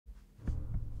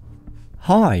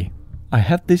Hi, I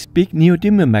have this big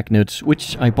neodymium magnet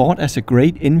which I bought as a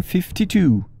grade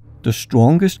N52, the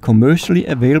strongest commercially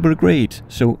available grade,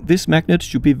 so this magnet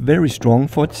should be very strong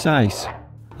for its size.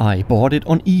 I bought it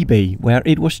on eBay, where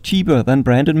it was cheaper than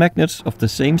branded magnets of the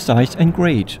same size and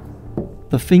grade.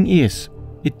 The thing is,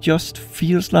 it just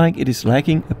feels like it is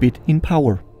lacking a bit in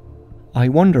power. I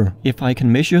wonder if I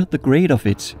can measure the grade of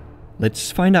it.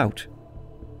 Let's find out.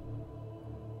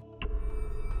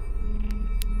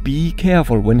 Be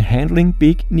careful when handling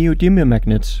big neodymium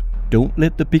magnets. Don't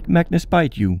let the big magnets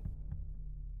bite you.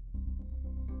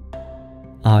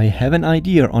 I have an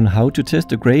idea on how to test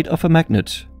the grade of a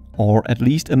magnet, or at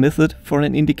least a method for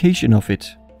an indication of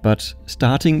it. But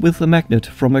starting with the magnet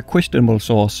from a questionable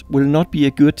source will not be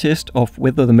a good test of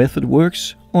whether the method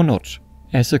works or not.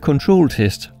 As a control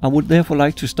test, I would therefore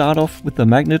like to start off with the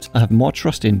magnet I have more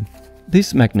trust in.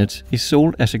 This magnet is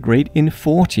sold as a grade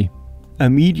N40, a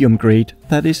medium grade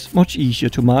that is much easier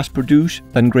to mass produce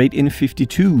than grade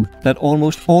N52 that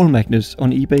almost all magnets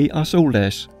on eBay are sold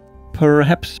as.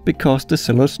 Perhaps because the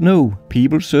sellers know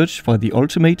people search for the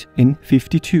ultimate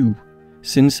N52.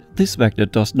 Since this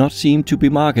magnet does not seem to be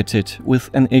marketed with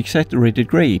an exaggerated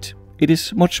grade, it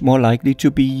is much more likely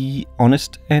to be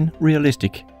honest and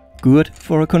realistic. Good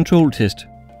for a control test.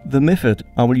 The method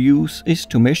I will use is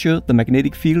to measure the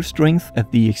magnetic field strength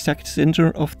at the exact center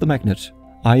of the magnet.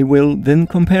 I will then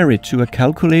compare it to a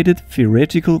calculated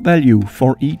theoretical value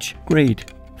for each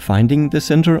grade. Finding the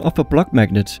center of a block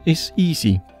magnet is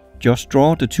easy. Just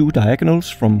draw the two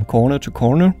diagonals from corner to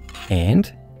corner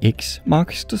and X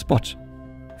marks the spot.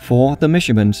 For the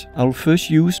measurements, I'll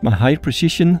first use my high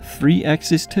precision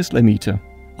 3-axis Tesla meter.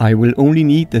 I will only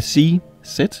need the Z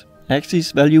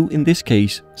axis value in this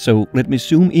case, so let me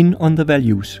zoom in on the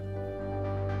values.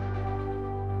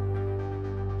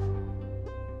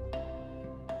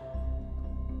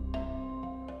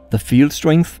 The field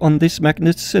strength on this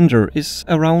magnet's center is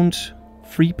around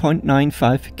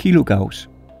 3.95 kilogauss.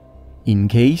 In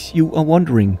case you are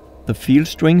wondering, the field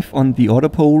strength on the other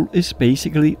pole is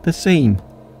basically the same,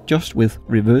 just with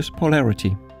reverse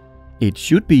polarity. It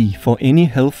should be for any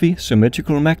healthy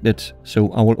symmetrical magnet,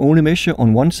 so I will only measure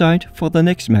on one side for the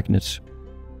next magnets.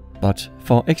 But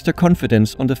for extra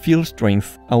confidence on the field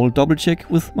strength, I will double check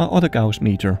with my other Gauss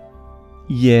meter.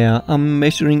 Yeah, I'm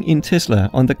measuring in Tesla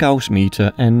on the Gauss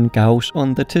meter and Gauss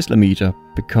on the Tesla meter,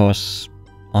 because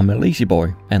I'm a lazy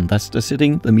boy and that's the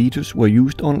setting the meters were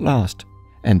used on last,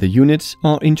 and the units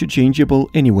are interchangeable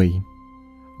anyway.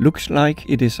 Looks like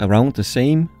it is around the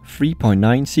same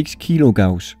 3.96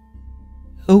 kilogauss.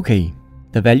 Okay,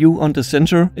 the value on the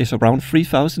center is around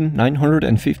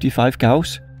 3955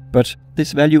 gauss, but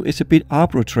this value is a bit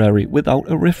arbitrary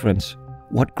without a reference.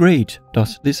 What grade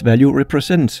does this value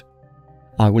represent?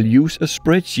 I will use a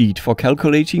spreadsheet for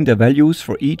calculating the values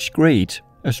for each grade,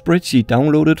 a spreadsheet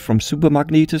downloaded from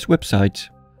Supermagnet's website.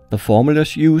 The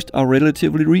formulas used are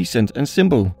relatively recent and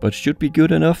simple, but should be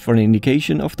good enough for an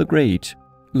indication of the grade.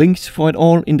 Links for it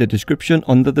all in the description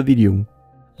under the video.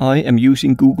 I am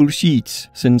using Google Sheets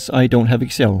since I don't have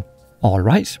Excel.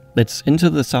 Alright, let's enter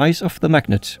the size of the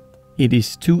magnet. It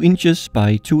is 2 inches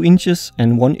by 2 inches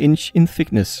and 1 inch in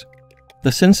thickness.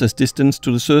 The sensor's distance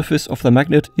to the surface of the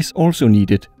magnet is also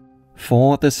needed.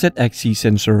 For the Z-axis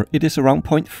sensor, it is around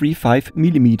 0.35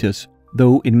 mm,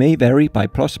 though it may vary by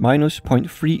plus minus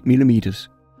 0.3 mm.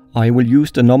 I will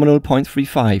use the nominal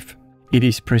 0.35. It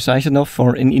is precise enough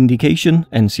for an indication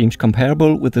and seems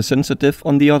comparable with the sensor depth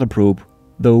on the other probe,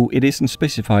 though it isn't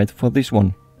specified for this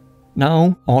one.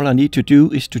 Now, all I need to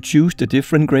do is to choose the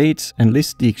different grades and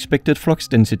list the expected flux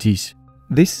densities.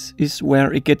 This is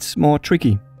where it gets more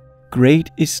tricky.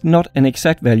 Grade is not an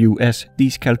exact value as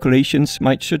these calculations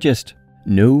might suggest.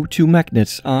 No two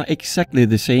magnets are exactly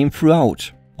the same throughout,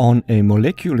 on a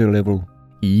molecular level,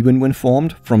 even when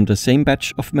formed from the same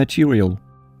batch of material.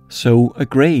 So a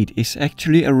grade is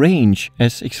actually a range,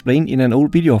 as explained in an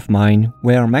old video of mine,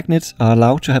 where magnets are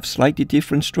allowed to have slightly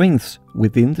different strengths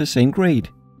within the same grade.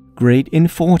 Grade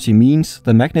N40 means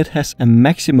the magnet has a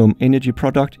maximum energy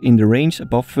product in the range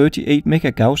above 38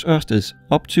 megagauss-Ørsted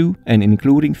up to and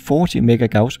including 40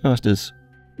 megagauss-Ørsted.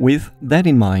 With that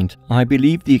in mind, I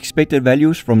believe the expected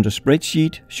values from the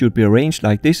spreadsheet should be arranged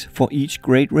like this for each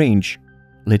grade range.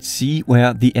 Let's see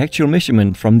where the actual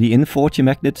measurement from the N40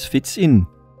 magnets fits in.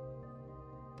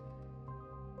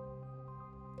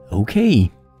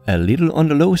 Okay, a little on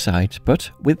the low side, but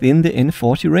within the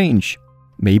N40 range.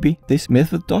 Maybe this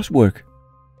method does work.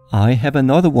 I have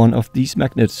another one of these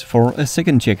magnets for a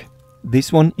second check.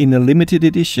 This one in a limited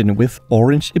edition with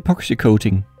orange epoxy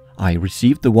coating. I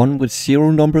received the one with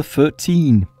serial number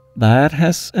 13. That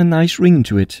has a nice ring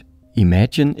to it.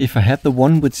 Imagine if I had the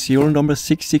one with serial number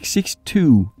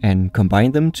 6662 and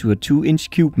combined them to a 2-inch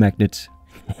cube magnet.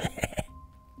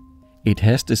 It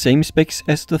has the same specs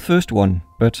as the first one,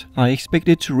 but I expect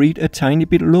it to read a tiny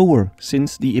bit lower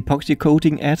since the epoxy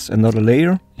coating adds another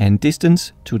layer and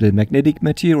distance to the magnetic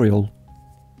material.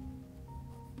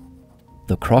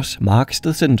 The cross marks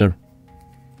the center.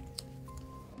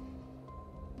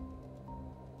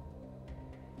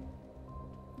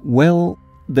 Well,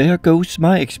 there goes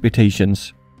my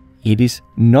expectations. It is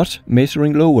not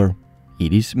measuring lower,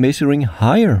 it is measuring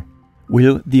higher.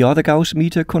 Will the other Gauss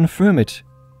meter confirm it?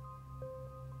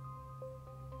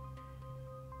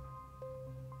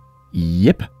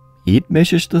 Yep, it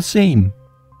measures the same.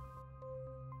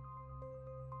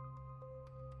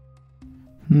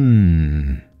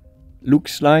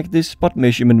 Looks like this spot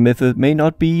measurement method may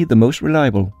not be the most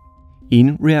reliable.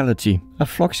 In reality, a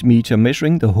flux meter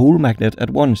measuring the whole magnet at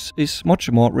once is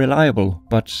much more reliable,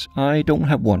 but I don't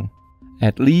have one.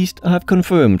 At least I have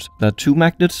confirmed that two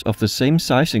magnets of the same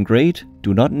size and grade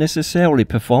do not necessarily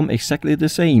perform exactly the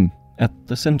same at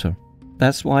the center.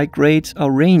 That's why grades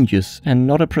are ranges and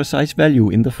not a precise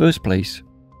value in the first place.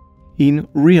 In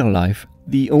real life,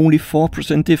 the only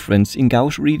 4% difference in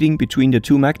Gauss reading between the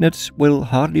two magnets will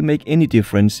hardly make any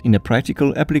difference in a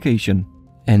practical application.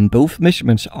 And both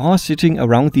measurements are sitting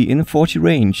around the N40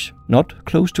 range, not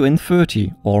close to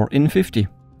N30 or N50.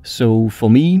 So for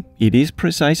me, it is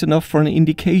precise enough for an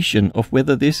indication of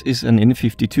whether this is an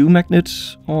N52 magnet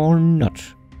or not.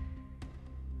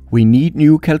 We need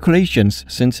new calculations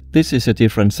since this is a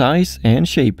different size and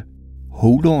shape.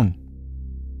 Hold on.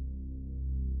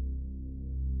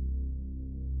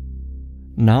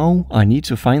 Now I need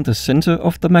to find the center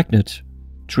of the magnet.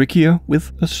 Trickier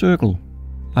with a circle.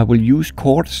 I will use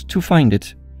chords to find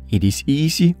it. It is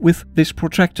easy with this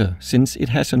protractor since it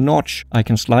has a notch I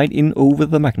can slide in over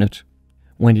the magnet.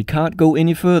 When it can't go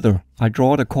any further, I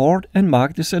draw the chord and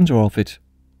mark the center of it.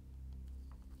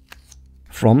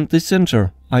 From the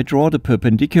center, I draw the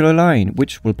perpendicular line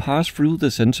which will pass through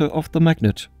the center of the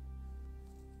magnet.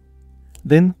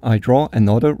 Then I draw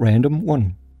another random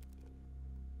one.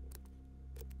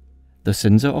 The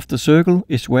center of the circle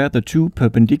is where the two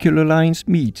perpendicular lines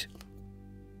meet.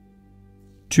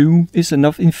 2 is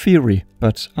enough in theory,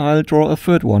 but I'll draw a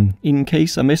third one in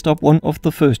case I messed up one of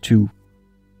the first two.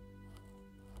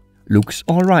 Looks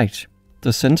alright.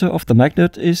 The center of the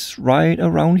magnet is right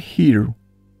around here.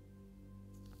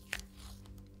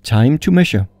 Time to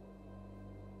measure.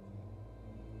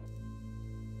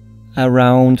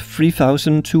 Around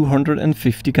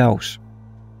 3250 Gauss.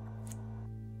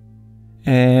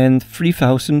 And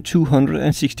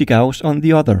 3260 Gauss on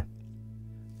the other.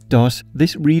 Does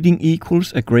this reading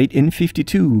equals a grade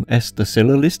N52 as the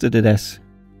seller listed it as?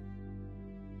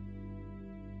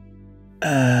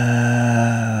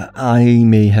 I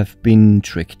may have been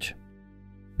tricked.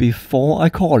 Before I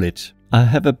call it, I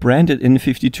have a branded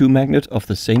N52 magnet of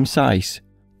the same size.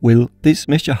 Will this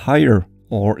measure higher,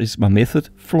 or is my method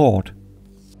flawed?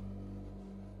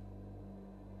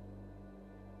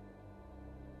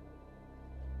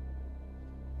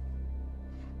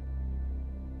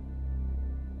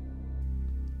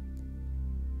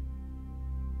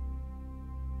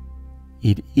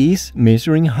 It is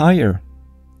measuring higher.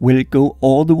 Will it go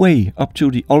all the way up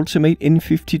to the ultimate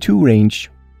N52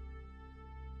 range?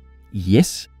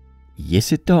 Yes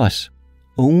it does.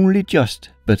 Only just,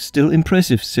 but still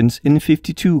impressive since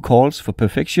N52 calls for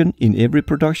perfection in every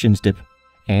production step.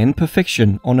 And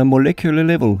perfection on a molecular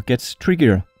level gets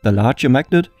trickier the larger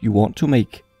magnet you want to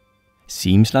make.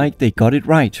 Seems like they got it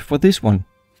right for this one,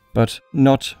 but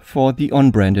not for the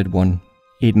unbranded one.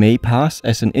 It may pass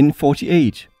as an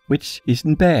N48, which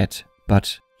isn't bad,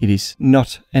 but it is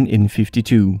not an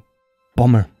N52.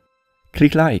 Bummer.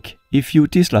 Click like if you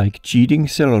dislike cheating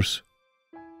sellers.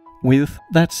 With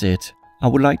that said, I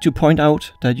would like to point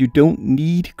out that you don't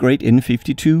need grade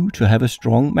N52 to have a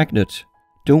strong magnet.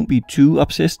 Don't be too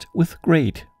obsessed with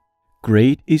grade.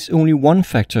 Grade is only one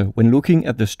factor when looking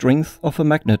at the strength of a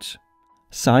magnet.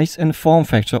 Size and form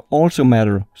factor also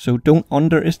matter, so don't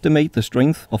underestimate the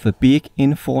strength of a big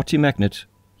N40 magnet.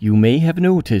 You may have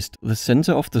noticed the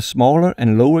center of the smaller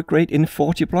and lower grade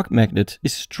N40 block magnet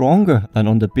is stronger than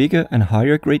on the bigger and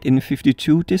higher grade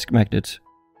N52 disc magnet.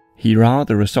 Here are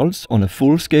the results on a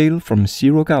full scale from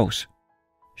 0 Gauss.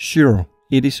 Sure,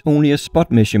 it is only a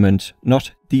spot measurement,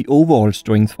 not the overall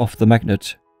strength of the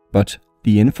magnet, but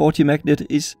the N40 magnet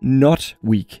is not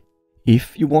weak.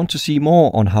 If you want to see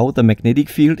more on how the magnetic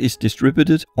field is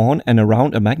distributed on and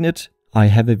around a magnet, I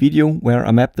have a video where I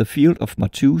map the field of my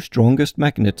two strongest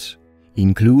magnets.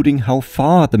 including how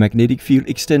far the magnetic field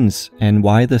extends and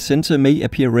why the center may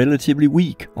appear relatively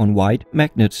weak on white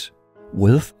magnets.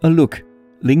 Worth a look.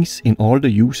 Links in all the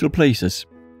usual places.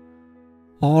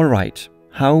 Alright,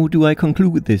 how do I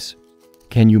conclude this?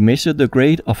 Can you measure the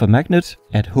grade of a magnet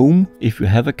at home if you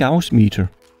have a gaussmeter?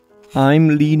 I'm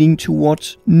leaning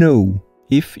towards no,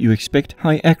 if you expect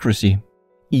high accuracy.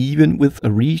 Even with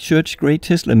a research-grade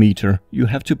Tesla meter, you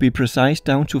have to be precise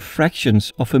down to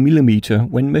fractions of a millimeter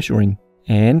when measuring.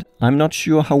 And I'm not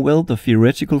sure how well the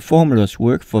theoretical formulas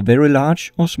work for very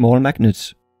large or small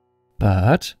magnets.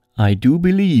 But I do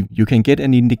believe you can get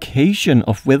an indication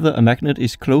of whether a magnet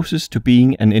is closest to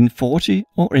being an N40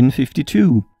 or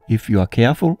N52, if you are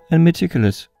careful and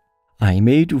meticulous. I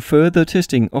may do further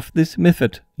testing of this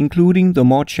method, including the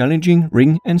more challenging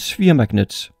ring and sphere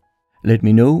magnets. Let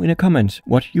me know in a comment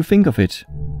what you think of it.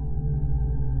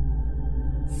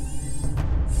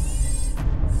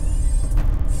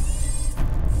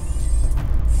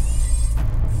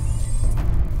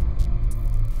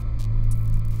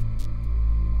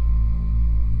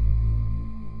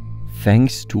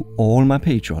 Thanks to all my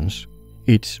patrons.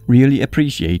 It's really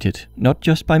appreciated, not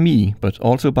just by me, but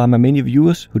also by my many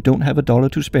viewers who don't have a dollar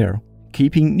to spare.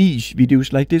 Keeping niche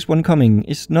videos like this one coming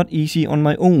is not easy on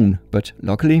my own, but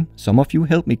luckily some of you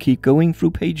help me keep going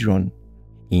through Patreon.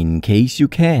 In case you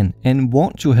can and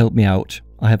want to help me out,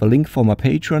 I have a link for my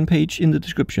Patreon page in the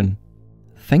description.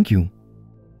 Thank you.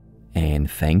 And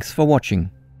thanks for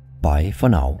watching. Bye for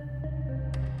now.